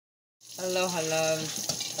Hello, hello.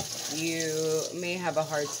 You may have a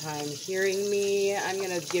hard time hearing me. I'm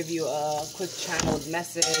going to give you a quick channeled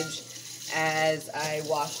message as I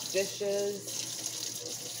wash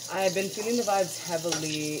dishes. I've been feeling the vibes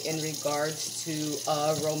heavily in regards to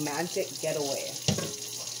a romantic getaway.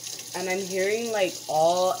 And I'm hearing like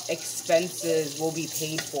all expenses will be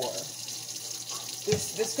paid for.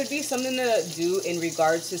 This could be something to do in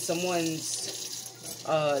regards to someone's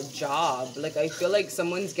job. Like, I feel like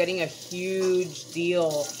someone's getting a huge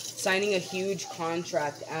deal, signing a huge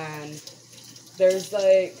contract, and there's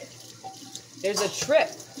a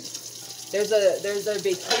trip, there's a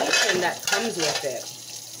vacation that comes with it.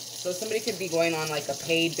 So somebody could be going on like a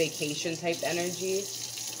paid vacation type energy,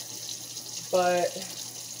 but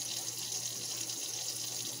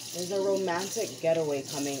there's a romantic getaway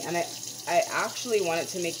coming. And I actually wanted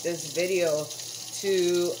to make this video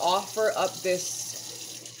to offer up this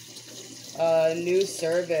new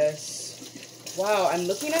service. Wow, I'm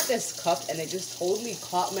looking at this cup and it just totally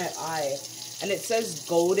caught my eye, and it says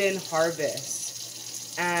Golden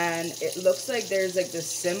Harvest, and it looks like there's like this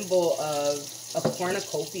symbol of a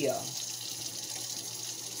cornucopia.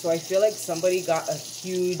 So I feel like somebody got a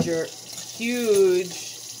huge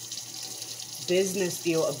business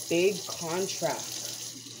deal, a big contract.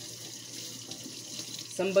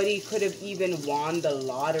 Somebody could have even won the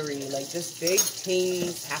lottery, like just big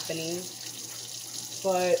things happening.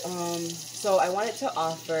 But, so I wanted to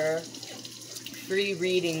offer free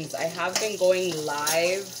readings. I have been going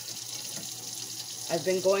live. I've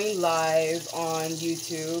been going live on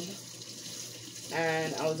YouTube.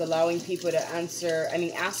 And I was allowing people to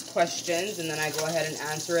ask questions, and then I go ahead and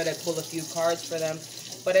answer it. I pull a few cards for them.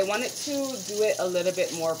 But I wanted to do it a little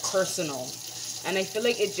bit more personal. And I feel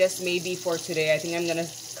like it just may be for today. I think I'm going to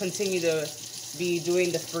continue to be doing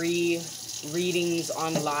the free readings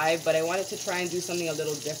on live, but I wanted to try and do something a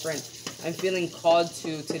little different. I'm feeling called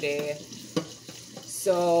to today.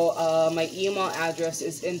 So my email address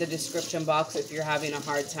is in the description box if you're having a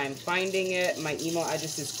hard time finding it. My email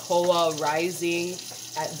address is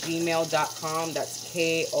koarising@gmail.com. That's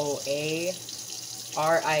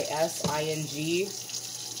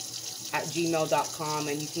KOARISING@gmail.com,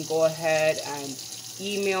 and you can go ahead and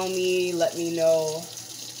email me, let me know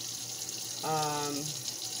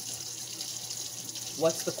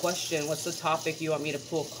what's the question, what's the topic you want me to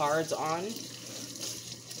pull cards on,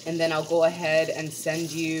 and then I'll go ahead and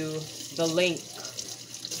send you the link.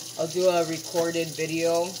 I'll do a recorded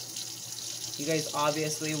video. You guys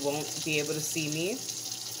obviously won't be able to see me,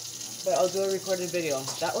 but I'll do a recorded video.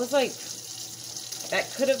 That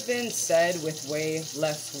could have been said with way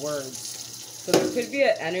less words. So there could be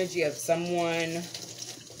an energy of someone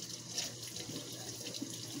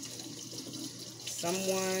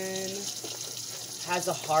has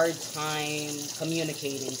a hard time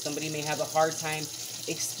communicating. Somebody may have a hard time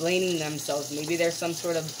explaining themselves. Maybe there's some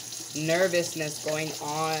sort of nervousness going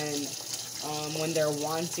on when they're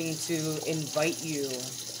wanting to invite you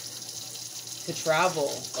to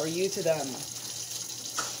travel, or you to them.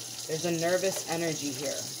 There's a nervous energy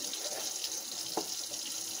here.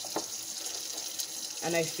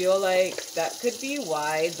 And I feel like that could be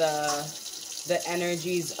why the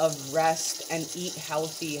energies of rest and eat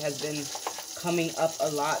healthy has been coming up a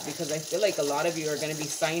lot, because I feel like a lot of you are going to be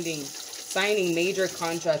signing major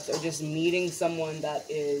contracts, or just meeting someone that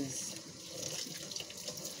is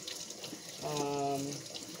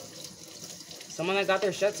someone that got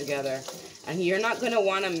their shit together, and you're not going to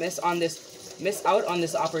want to miss out on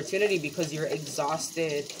this opportunity because you're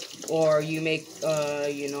exhausted, or you may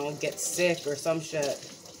get sick or some shit.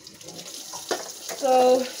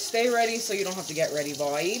 So stay ready so you don't have to get ready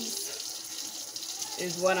vibes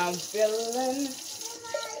is what I'm feeling.